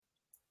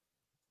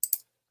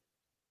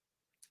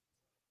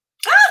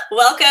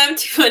Welcome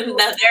to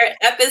another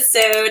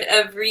episode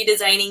of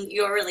Redesigning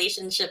Your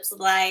Relationships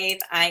Live.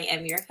 I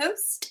am your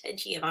host,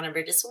 Giovanna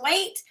Burgess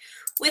White,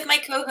 with my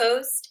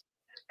co-host.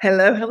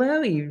 Hello,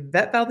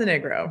 Yvette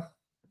Valdenegro.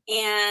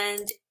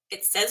 And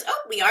it says,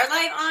 we are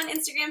live on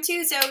Instagram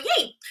too. So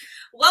yay!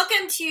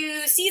 Welcome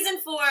to season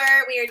 4.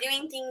 We are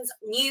doing things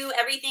new,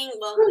 everything.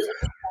 Well,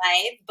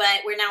 live,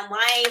 but we're now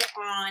live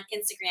on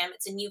Instagram.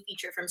 It's a new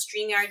feature from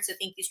StreamYard. So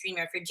thank you,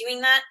 StreamYard, for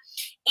doing that.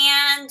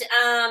 And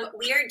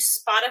we are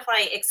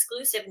Spotify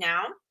exclusive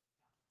now.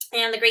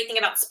 And the great thing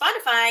about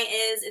Spotify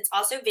is it's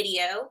also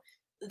video.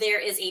 There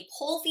is a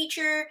poll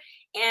feature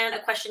and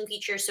a question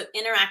feature. So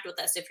interact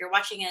with us. If you're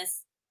watching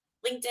us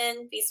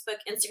LinkedIn, Facebook,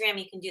 Instagram,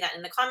 you can do that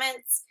in the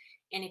comments.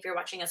 And if you're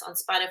watching us on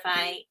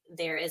Spotify,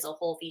 there is a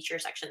whole feature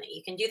section that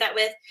you can do that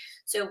with.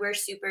 So we're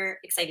super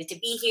excited to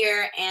be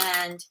here.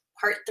 And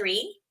part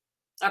 3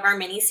 of our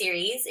mini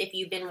series, if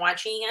you've been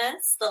watching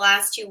us the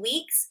last 2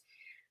 weeks,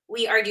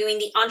 we are doing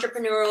the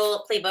Entrepreneurial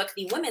Playbook,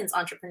 the Women's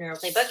Entrepreneurial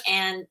Playbook.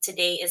 And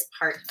today is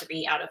part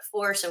 3 out of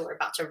 4. So we're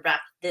about to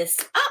wrap this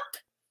up.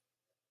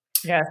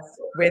 Yes,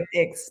 with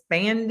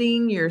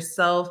expanding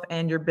yourself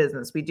and your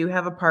business. We do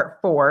have a part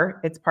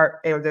 4.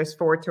 There's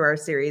 4 to our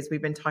series.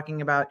 We've been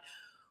talking about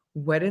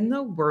what in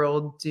the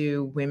world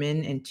do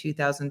women in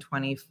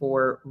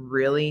 2024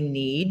 really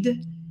need?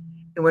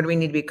 And what do we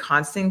need to be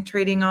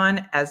concentrating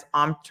on as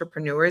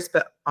entrepreneurs?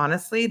 But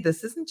honestly,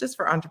 this isn't just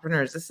for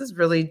entrepreneurs. This is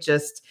really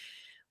just,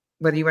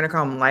 whether you want to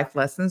call them life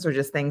lessons or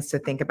just things to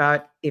think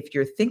about. If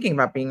you're thinking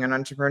about being an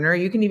entrepreneur,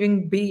 you can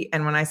even be,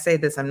 and when I say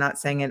this, I'm not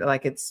saying it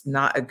like it's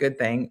not a good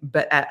thing,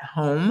 but at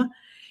home,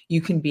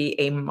 you can be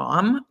a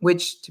mom,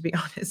 which, to be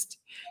honest,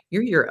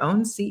 you're your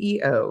own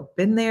CEO.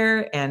 Been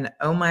there, and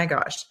oh my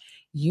gosh,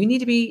 you need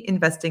to be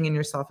investing in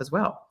yourself as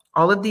well.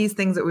 All of these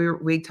things that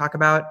we talk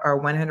about are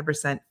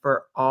 100%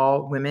 for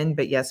all women,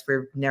 but yes,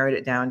 we've narrowed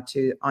it down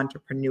to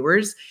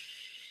entrepreneurs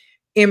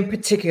in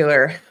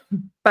particular.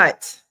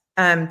 But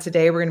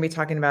today we're going to be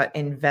talking about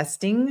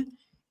investing.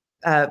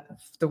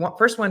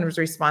 First one was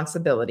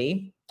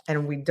responsibility,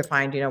 and we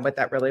defined, what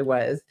that really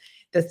was.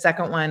 The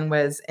second one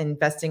was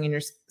investing in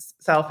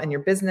yourself and your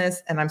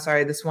business. And I'm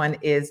sorry, this one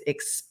is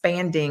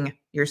expanding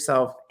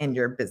yourself and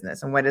your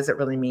business. And what does it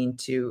really mean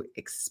to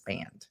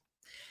expand?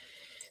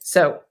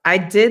 So I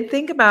did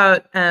think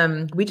about,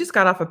 we just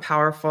got off a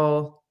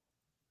powerful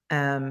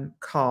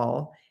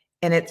call.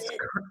 And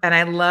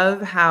I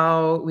love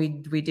how we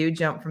do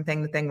jump from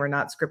thing to thing. We're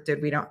not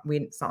scripted.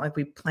 It's not like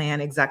we plan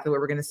exactly what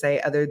we're going to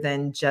say other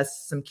than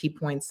just some key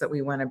points that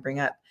we want to bring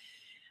up.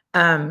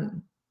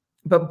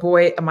 But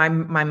boy, my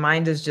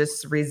mind is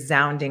just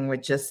resounding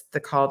with just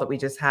the call that we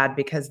just had,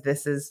 because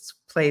this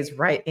plays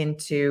right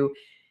into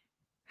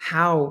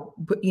how,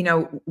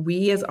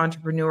 we as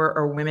entrepreneur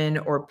or women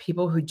or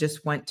people who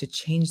just want to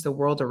change the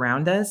world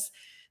around us,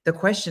 the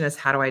question is,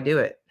 how do I do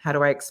it? How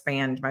do I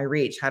expand my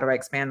reach? How do I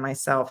expand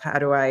myself? How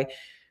do I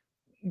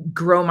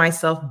grow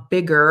myself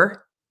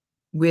bigger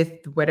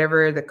with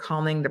whatever the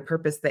calling, the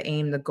purpose, the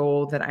aim, the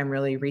goal that I'm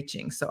really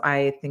reaching? So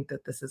I think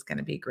that this is going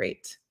to be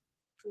great.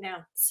 No,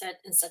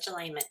 in such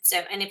alignment.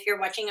 So, and if you're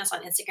watching us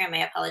on Instagram,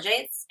 I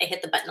apologize. I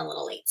hit the button a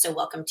little late. So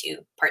welcome to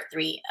part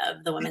 3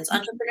 of the Women's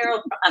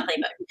Entrepreneurial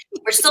Playbook.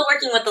 We're still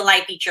working with the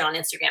live feature on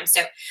Instagram.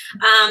 So, and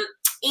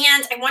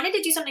I wanted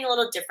to do something a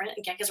little different,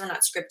 again, because we're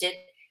not scripted.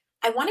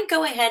 I want to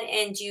go ahead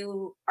and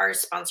do our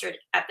sponsored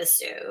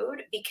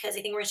episode, because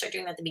I think we're going to start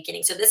doing that at the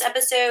beginning. So this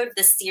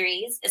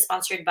series is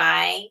sponsored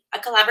by a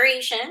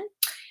collaboration.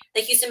 The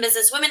Houston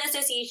Business Women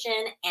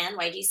Association and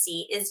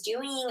YGC is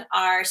doing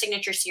our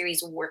signature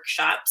series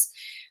workshops.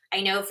 I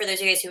know for those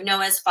of you guys who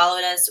know us,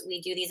 followed us, we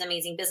do these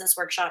amazing business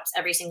workshops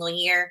every single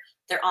year.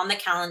 They're on the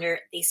calendar.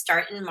 They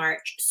start in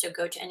March. So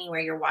go to anywhere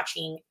you're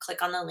watching,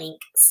 click on the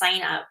link,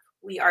 sign up.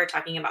 We are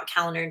talking about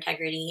calendar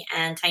integrity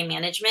and time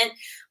management.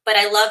 But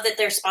I love that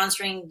they're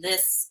sponsoring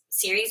this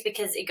series,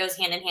 because it goes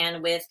hand in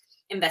hand with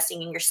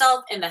investing in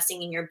yourself,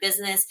 investing in your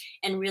business,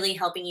 and really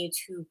helping you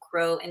to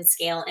grow and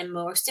scale. And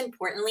most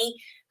importantly,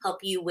 help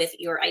you with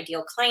your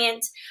ideal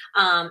client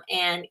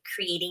and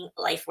creating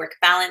life-work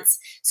balance.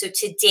 So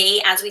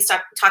today, as we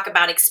talk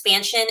about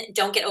expansion,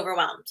 don't get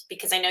overwhelmed,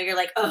 because I know you're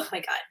like, oh my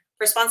God,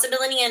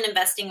 responsibility and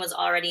investing was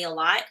already a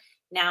lot.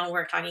 Now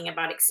we're talking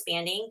about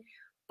expanding.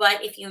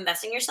 But if you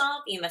invest in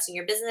yourself, you invest in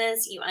your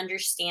business, you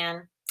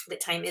understand that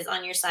time is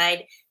on your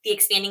side, the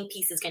expanding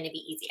piece is going to be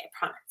easy, I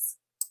promise.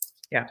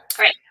 Yeah.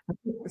 All right.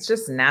 It's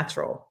just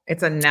natural.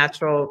 It's a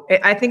natural,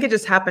 I think it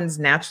just happens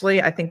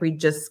naturally. I think we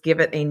just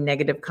give it a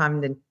negative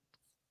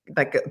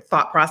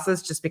thought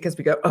process, just because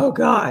we go, oh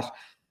gosh,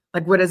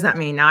 like, what does that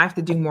mean? Now I have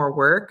to do more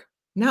work.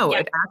 No,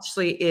 It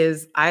actually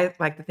is. I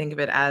like to think of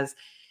it as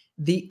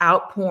the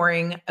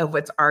outpouring of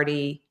what's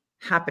already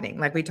happening.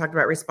 Like we talked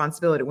about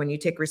responsibility. When you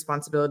take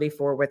responsibility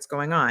for what's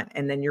going on,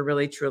 and then you're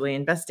really truly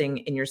investing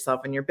in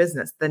yourself and your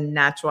business, the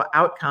natural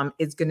outcome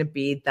is going to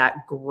be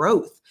that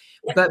growth.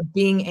 But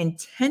being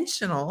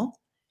intentional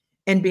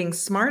and being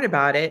smart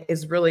about it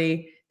is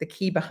really the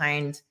key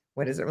behind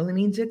what does it really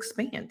mean to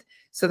expand.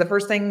 So the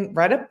first thing,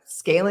 right up,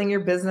 scaling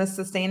your business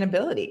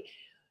sustainability.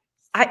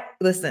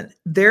 Listen,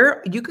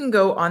 there you can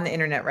go on the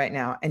internet right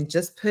now and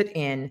just put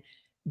in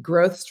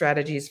growth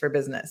strategies for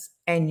business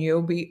and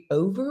you'll be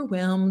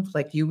overwhelmed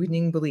like you wouldn't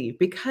even believe,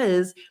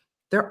 because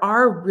there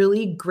are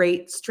really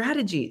great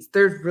strategies.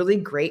 There's really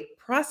great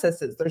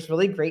processes. There's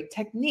really great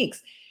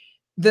techniques.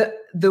 The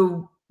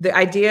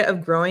idea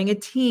of growing a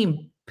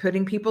team,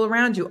 putting people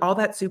around you, all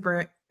that's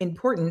super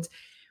important,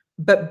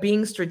 but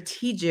being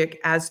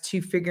strategic as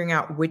to figuring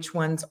out which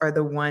ones are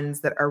the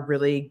ones that are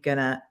really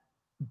gonna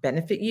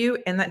benefit you.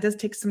 And that does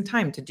take some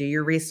time to do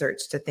your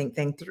research, to think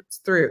things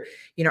through,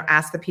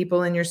 ask the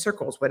people in your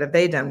circles, what have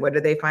they done? What do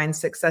they find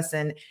success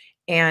in?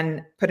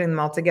 And putting them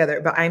all together.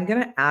 But I'm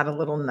going to add a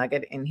little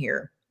nugget in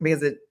here,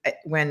 because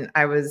when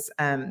I was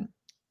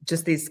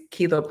just these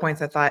key little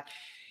points, I thought,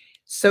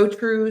 so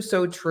true,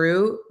 so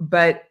true.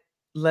 But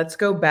let's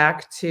go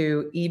back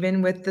to,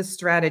 even with the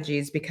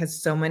strategies,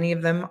 because so many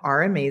of them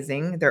are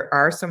amazing. There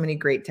are so many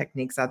great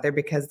techniques out there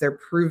because they're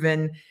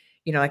proven,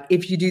 like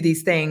if you do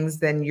these things,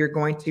 then you're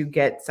going to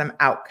get some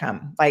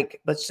outcome.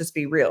 Like, let's just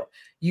be real.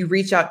 You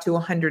reach out to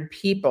 100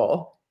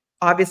 people.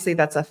 Obviously,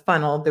 that's a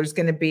funnel. There's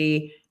going to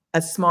be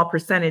a small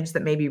percentage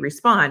that maybe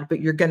respond,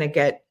 but you're going to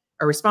get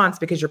a response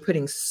because you're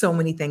putting so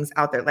many things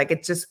out there. Like,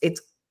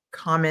 it's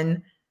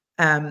common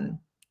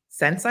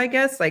sense, I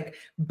guess. Like,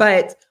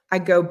 but I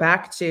go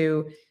back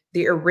to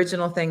the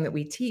original thing that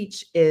we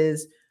teach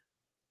is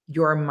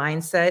your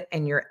mindset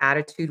and your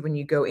attitude when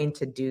you go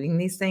into doing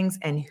these things,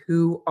 and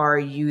who are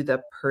you,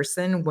 the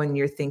person, when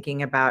you're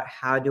thinking about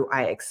how do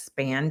I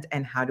expand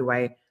and how do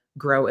I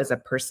grow as a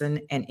person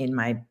and in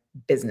my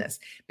business.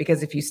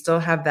 Because if you still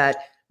have that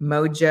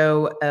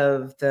mojo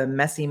of the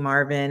messy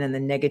Marvin and the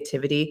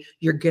negativity,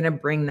 you're going to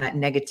bring that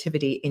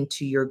negativity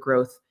into your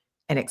growth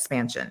and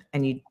expansion,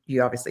 and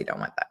you obviously don't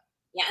want that.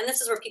 Yeah, and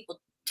this is where people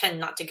tend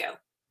not to go.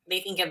 They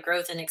think of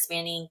growth and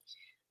expanding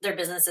their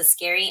business is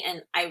scary,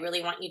 and I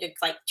really want you to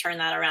like turn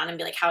that around and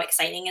be like, how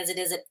exciting is it?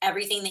 Is it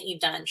everything that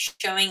you've done,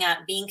 showing up,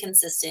 being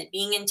consistent,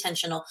 being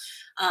intentional,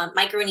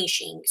 micro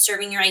niching,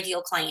 serving your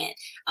ideal client,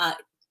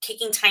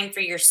 taking time for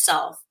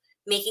yourself,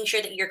 making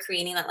sure that you're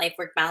creating that life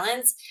work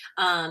balance,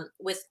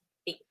 with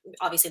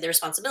obviously the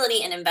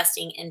responsibility and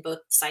investing in both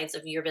sides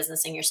of your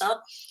business and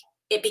yourself.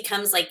 It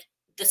becomes like,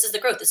 this is the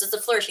growth, this is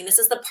the flourishing, this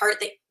is the part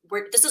that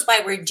this is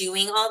why we're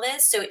doing all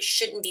this. So it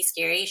shouldn't be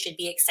scary, it should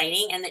be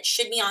exciting, and it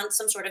should be on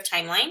some sort of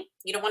timeline.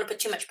 You don't want to put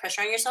too much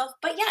pressure on yourself,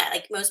 but yeah,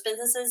 like most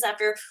businesses,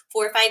 after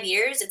 4 or 5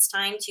 years, it's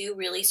time to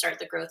really start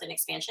the growth and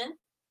expansion.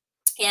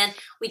 And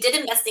we did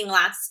investing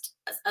last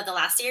the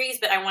last series,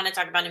 but I want to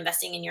talk about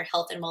investing in your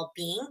health and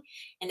well-being.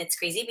 And it's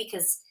crazy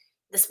because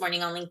this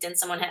morning on LinkedIn,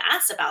 someone had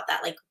asked about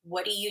that. Like,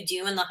 what do you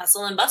do in the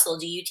hustle and bustle?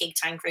 Do you take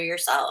time for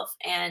yourself?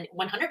 And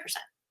 100%,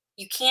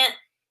 you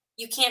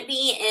can't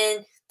be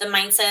in the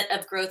mindset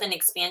of growth and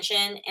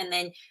expansion and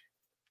then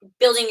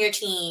building your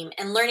team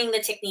and learning the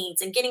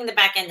techniques and getting the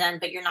back end done,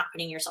 but you're not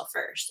putting yourself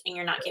first and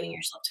you're not giving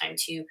yourself time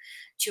to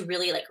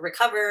really like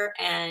recover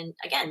and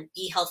again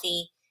be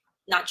healthy,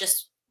 not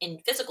just in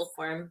physical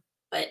form,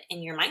 but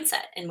in your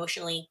mindset,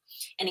 emotionally,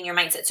 and in your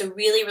mindset. So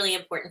really, really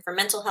important for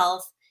mental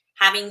health.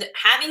 Having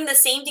the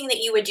same thing that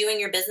you would do in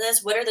your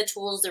business. What are the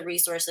tools, the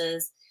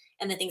resources,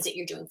 and the things that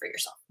you're doing for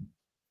yourself?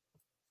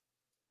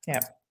 Yeah.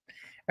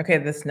 Okay,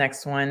 this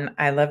next one,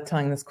 I love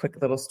telling this quick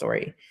little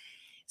story.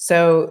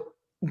 So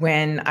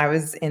when I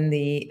was in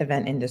the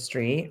event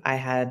industry, I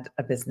had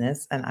a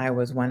business and I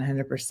was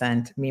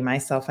 100% me,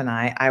 myself, and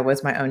I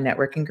was my own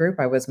networking group.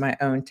 I was my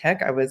own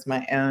tech. I was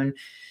my own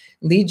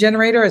lead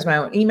generator. I was my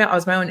own email. I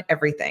was my own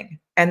everything.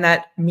 And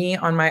that me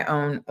on my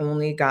own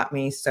only got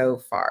me so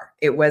far.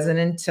 It wasn't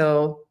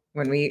until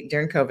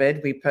during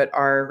COVID, we put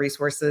our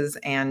resources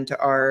and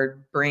our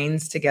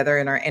brains together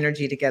and our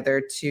energy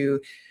together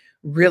to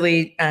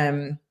really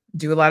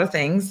do a lot of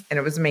things, and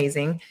it was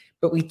amazing.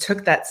 But we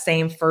took that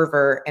same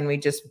fervor and we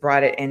just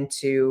brought it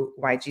into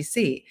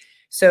YGC.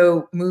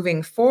 So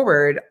moving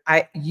forward,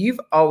 you've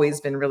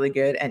always been really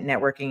good at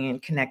networking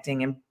and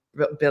connecting and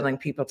building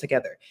people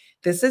together.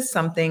 This is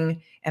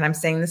something, and I'm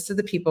saying this to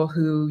the people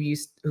who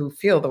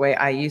feel the way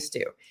I used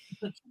to.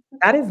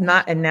 That is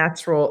not a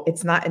natural,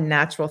 it's not a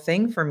natural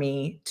thing for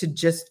me to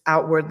just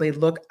outwardly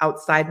look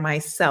outside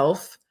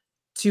myself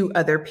to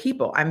other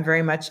people. I'm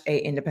very much an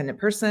independent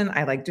person.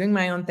 I like doing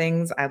my own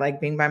things. I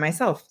like being by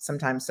myself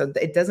sometimes. So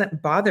it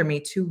doesn't bother me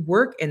to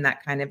work in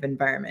that kind of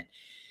environment.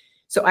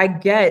 So I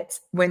get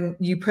when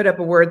you put up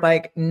a word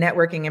like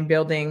networking and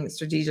building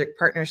strategic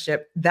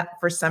partnership, that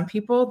for some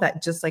people,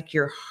 that just like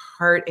your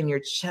heart and your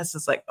chest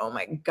is like, oh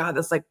my God,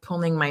 that's like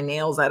pulling my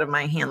nails out of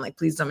my hand. Like,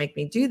 please don't make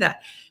me do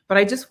that. But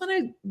I just want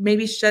to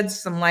maybe shed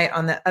some light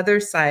on the other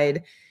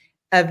side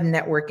of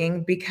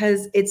networking,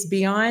 because it's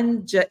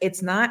beyond,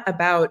 it's not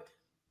about,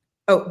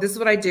 oh, this is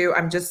what I do.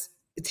 I'm just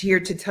here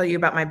to tell you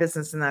about my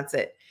business and that's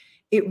it.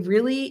 It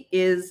really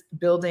is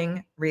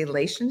building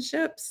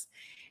relationships.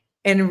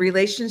 And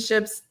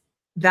relationships,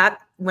 that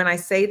when I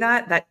say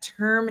that, that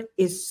term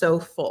is so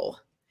full.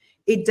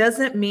 It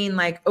doesn't mean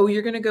like, oh,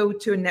 you're going to go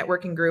to a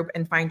networking group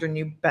and find your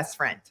new best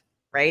friend,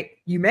 right?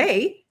 You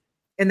may,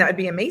 and that would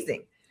be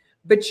amazing.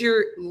 but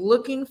you're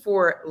looking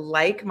for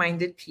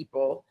like-minded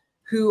people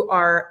who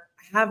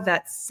have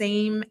that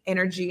same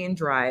energy and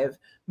drive,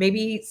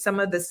 maybe some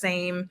of the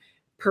same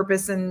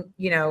purpose, and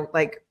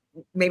like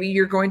maybe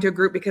you're going to a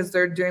group because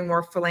they're doing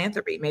more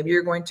philanthropy. Maybe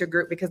you're going to a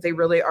group because they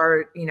really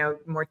are,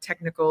 more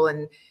technical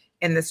and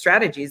in the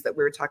strategies that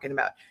we were talking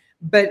about.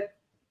 But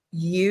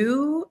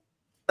you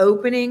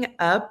opening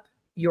up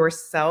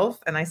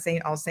yourself, and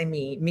I'll say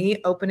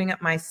me opening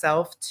up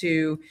myself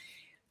to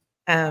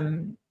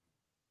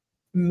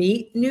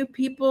meet new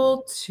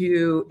people,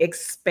 to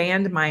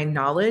expand my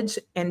knowledge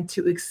and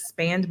to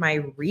expand my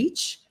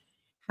reach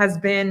has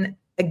been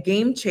a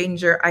game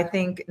changer, I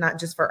think, not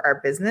just for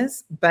our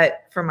business,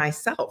 but for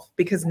myself,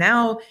 because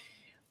now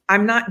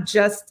I'm not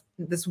just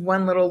this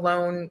one little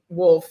lone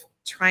wolf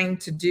trying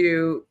to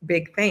do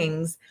big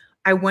things.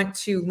 I want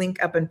to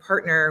link up and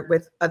partner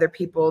with other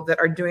people that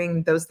are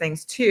doing those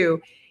things too.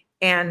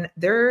 And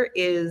there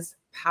is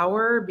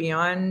power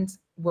beyond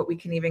what we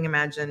can even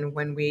imagine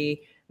when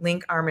we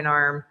link arm in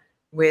arm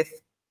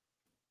with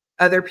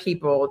other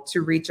people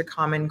to reach a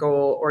common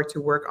goal or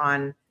to work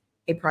on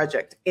a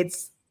project.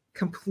 It's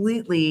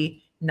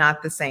completely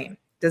not the same.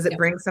 Does it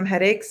bring some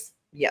headaches?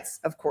 Yes,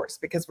 of course,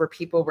 because we're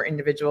people, we're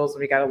individuals,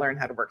 we got to learn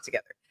how to work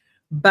together.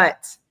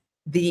 But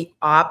the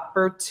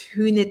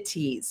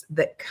opportunities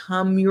that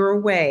come your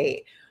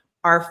way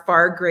are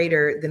far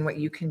greater than what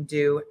you can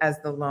do as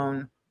the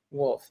lone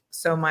wolf.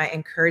 So my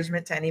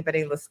encouragement to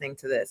anybody listening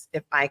to this,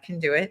 if I can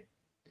do it,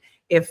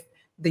 if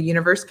the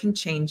universe can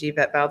change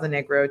Yvette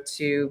Valdenegro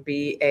to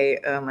be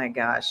oh my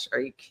gosh,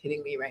 are you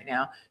kidding me right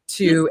now?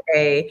 To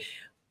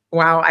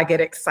wow, I get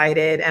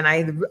excited.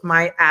 And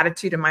my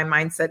attitude and my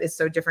mindset is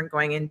so different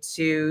going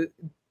into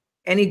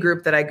any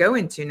group that I go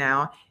into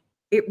now.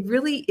 It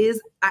really is.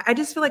 I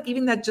just feel like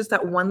even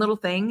that one little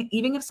thing,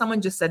 even if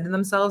someone just said to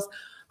themselves,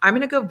 I'm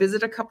going to go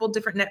visit a couple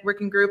different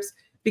networking groups,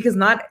 because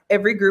not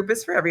every group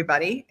is for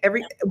everybody,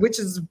 which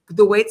is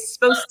the way it's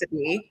supposed to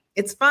be.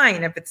 It's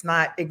fine if it's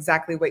not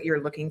exactly what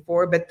you're looking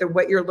for, but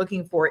what you're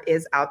looking for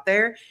is out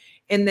there.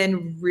 And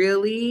then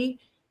really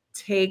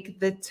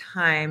take the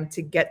time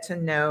to get to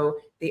know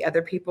the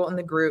other people in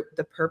the group,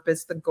 the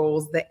purpose, the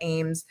goals, the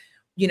aims,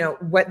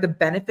 what the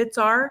benefits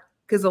are.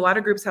 Because a lot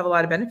of groups have a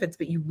lot of benefits,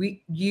 but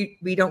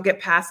we don't get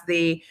past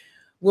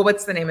well,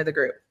 what's the name of the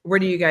group? Where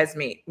do you guys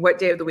meet? What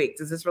day of the week?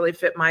 Does this really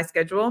fit my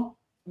schedule?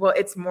 Well,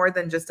 it's more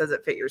than just, does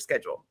it fit your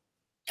schedule?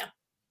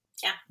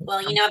 Yeah. Well,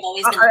 I've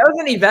always been. I was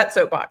an Yvette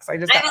soapbox.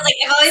 I've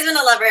always been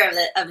a lover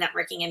of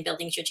networking and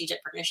building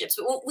strategic partnerships.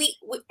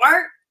 But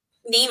our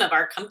name of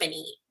our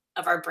company,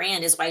 of our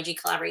brand, is YG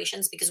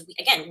Collaborations, because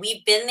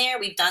we've been there,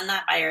 we've done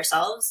that by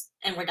ourselves,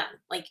 and we're done.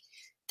 Like,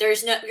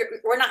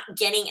 we're not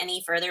getting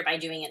any further by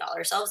doing it all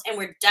ourselves, and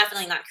we're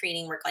definitely not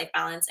creating work-life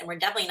balance, and we're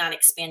definitely not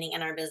expanding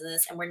in our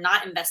business, and we're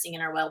not investing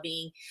in our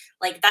well-being.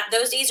 Like that,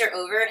 those days are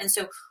over. And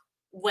so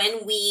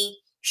when we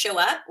show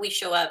up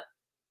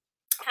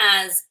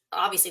as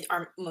obviously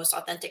our most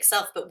authentic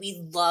self, but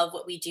we love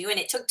what we do. And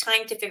it took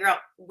time to figure out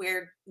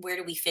where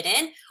do we fit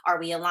in? Are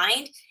we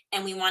aligned?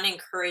 And we want to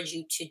encourage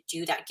you to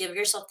do that. Give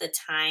yourself the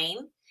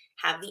time,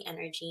 have the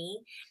energy,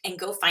 and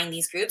go find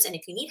these groups. And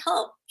if you need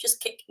help,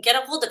 just get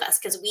a hold of us,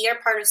 because we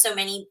are part of so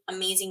many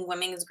amazing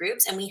women's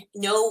groups, and we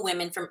know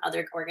women from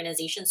other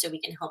organizations, so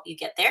we can help you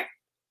get there.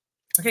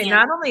 Okay.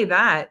 Not only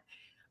that,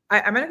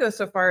 I'm going to go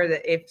so far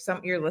that if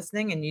you're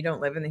listening and you don't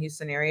live in the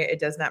Houston area, it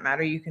does not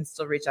matter. You can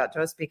still reach out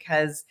to us,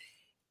 because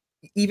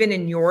even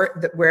in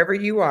wherever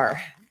you are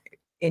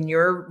in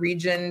your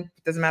region,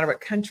 it doesn't matter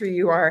what country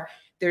you are,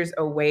 there's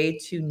a way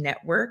to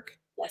network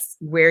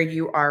where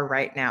you are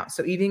right now.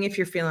 So even if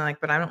you're feeling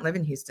like, but I don't live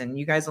in Houston,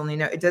 you guys only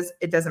know, it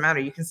doesn't matter.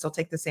 You can still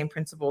take the same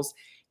principles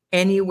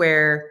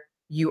anywhere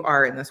you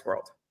are in this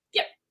world.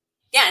 Yep.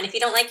 Yeah. And if you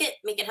don't like it,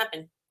 make it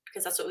happen,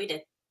 because that's what we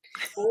did.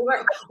 We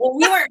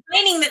weren't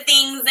finding the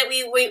things that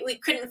we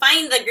couldn't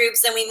find the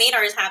groups, and we made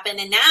ours happen.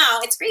 And now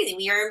it's crazy.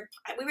 We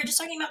were just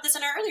talking about this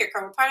in our earlier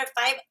call. We're part of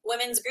 5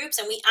 women's groups,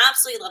 and we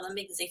absolutely love them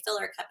because they fill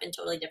our cup in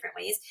totally different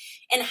ways.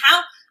 And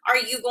how are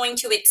you going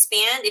to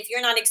expand if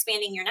you're not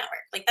expanding your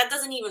network? Like, that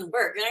doesn't even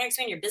work. You're not going to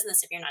expand your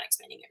business if you're not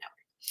expanding your network.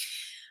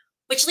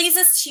 Which leads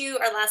us to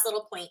our last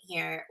little point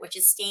here, which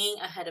is staying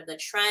ahead of the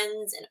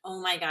trends. And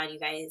oh my God, you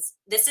guys,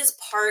 this is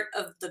part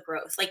of the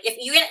growth. Like, if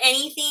you get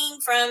anything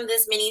from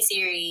this mini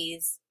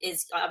series,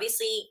 is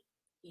obviously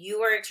you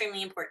are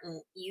extremely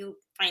important, you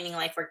finding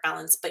life-work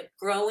balance, but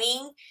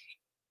growing,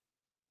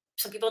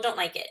 some people don't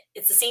like it.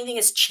 It's the same thing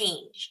as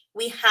change.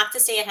 We have to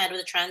stay ahead of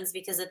the trends,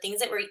 because the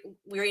things that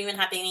were even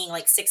happening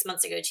like 6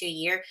 months ago to a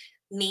year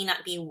may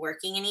not be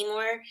working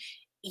anymore.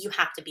 You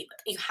have to be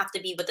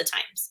with the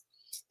times.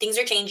 Things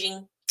are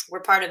changing. We're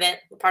part of it.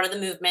 We're part of the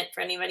movement.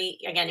 For anybody,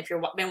 again, if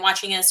you've been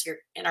watching us, you're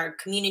in our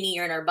community,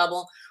 you're in our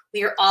bubble.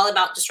 We are all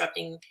about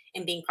disrupting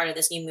and being part of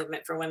this new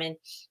movement for women.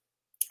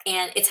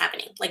 And it's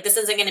happening. Like, this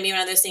isn't going to be one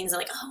of those things that,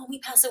 like, oh, when we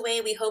pass away,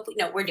 we hope.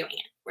 No, we're doing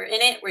it. We're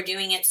in it. We're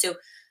doing it. So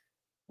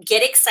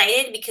get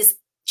excited, because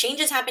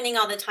change is happening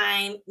all the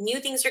time. New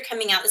things are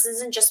coming out. This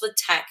isn't just with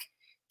tech.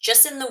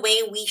 Just in the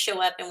way we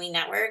show up and we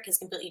network has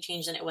completely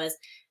changed than it was.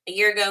 a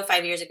year ago,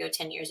 5 years ago,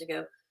 10 years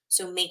ago.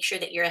 So make sure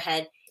that you're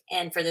ahead.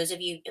 And for those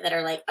of you that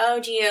are like, oh,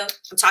 Gio,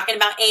 I'm talking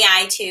about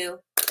AI too.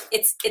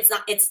 It's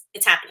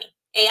happening.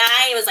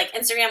 AI was like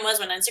Instagram was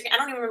when Instagram, I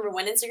don't even remember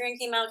when Instagram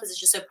came out because it's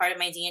just so part of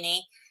my DNA.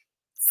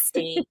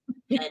 Stay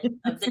ahead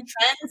of the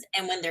trends.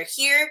 And when they're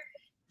here,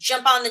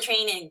 jump on the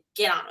train and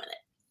get on with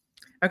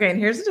it. Okay, and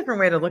here's a different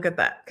way to look at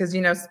that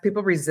because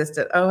people resist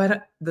it. Oh,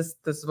 this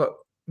is what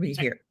we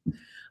hear.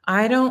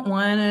 I don't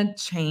want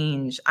to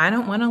change. I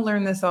don't want to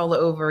learn this all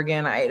over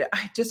again. I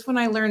just when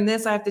I learn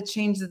this, I have to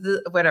change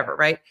the whatever,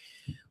 right?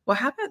 Well,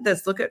 how about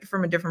this? Look at it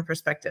from a different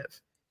perspective.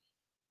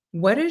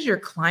 What does your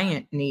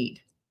client need?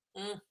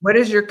 What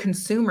does your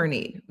consumer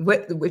need?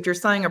 What if you're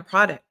selling a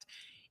product?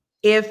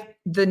 If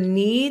the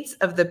needs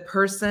of the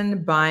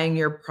person buying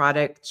your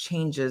product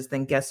changes,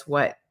 then guess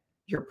what?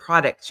 Your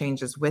product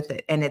changes with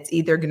it. And it's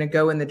either going to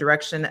go in the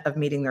direction of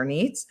meeting their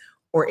needs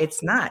or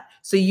it's not.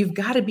 So you've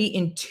got to be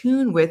in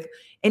tune with,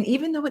 and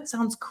even though it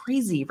sounds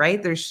crazy,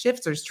 right? There's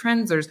shifts, there's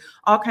trends, there's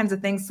all kinds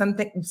of things.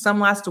 Some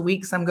last a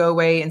week, some go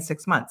away in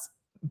 6 months.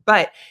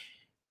 But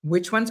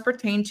which ones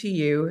pertain to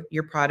you,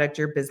 your product,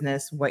 your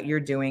business, what you're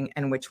doing,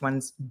 and which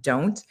ones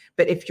don't.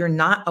 But if you're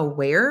not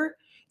aware,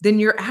 then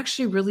you're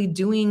actually really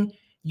doing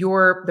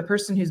the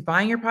person who's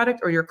buying your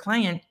product or your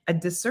client a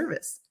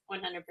disservice.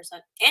 100%.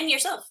 And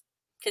yourself,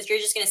 because you're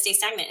just going to stay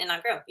stagnant and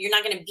not grow. You're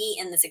not going to be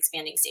in this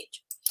expanding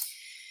stage.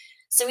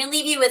 So we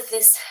leave you with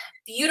this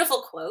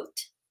beautiful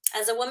quote.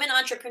 As a woman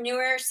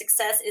entrepreneur,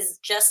 success is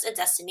just a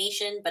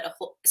destination, but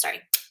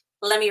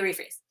let me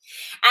rephrase.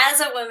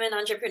 As a woman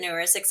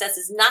entrepreneur, success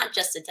is not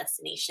just a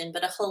destination,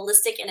 but a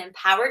holistic and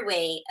empowered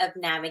way of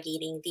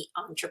navigating the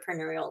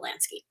entrepreneurial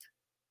landscape.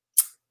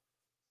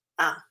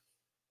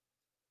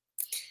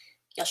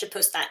 Y'all should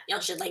post that. Y'all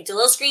should do a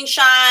little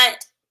screenshot,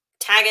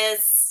 tag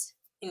us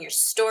in your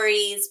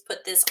stories,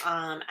 put this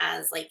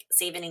as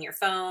save it in your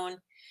phone.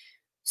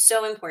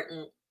 So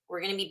important. We're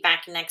going to be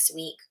back next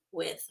week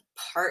with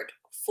part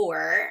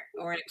 4.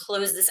 We're going to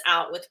close this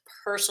out with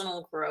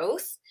personal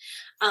growth.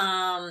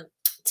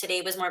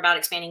 Today was more about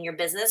expanding your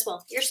business.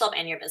 Well, yourself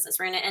and your business.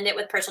 We're going to end it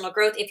with personal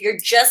growth. If you're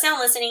just now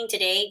listening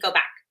today, go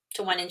back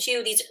to 1 and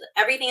 2.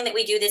 Everything that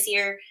we do this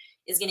year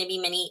is going to be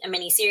a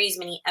mini series,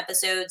 mini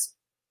episodes.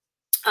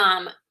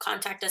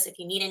 Contact us if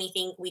you need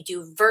anything. We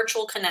do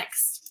virtual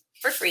connects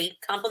for free,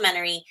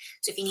 complimentary.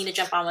 So if you need to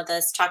jump on with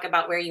us, talk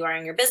about where you are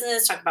in your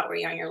business, talk about where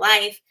you are in your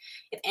life.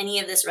 If any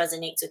of this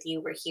resonates with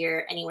you, we're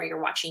here. Anywhere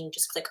you're watching,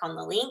 just click on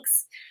the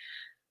links.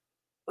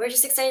 We're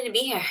just excited to be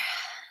here.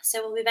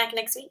 So we'll be back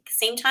next week.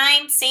 Same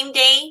time, same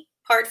day,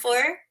 part 4.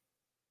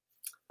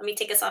 Let me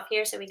take us off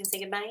here so we can say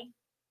goodbye.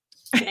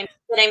 Did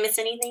I miss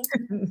anything?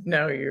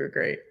 No, you were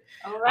great.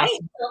 All right.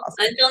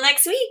 Awesome. Until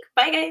next week.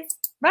 Bye, guys.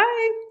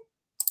 Bye.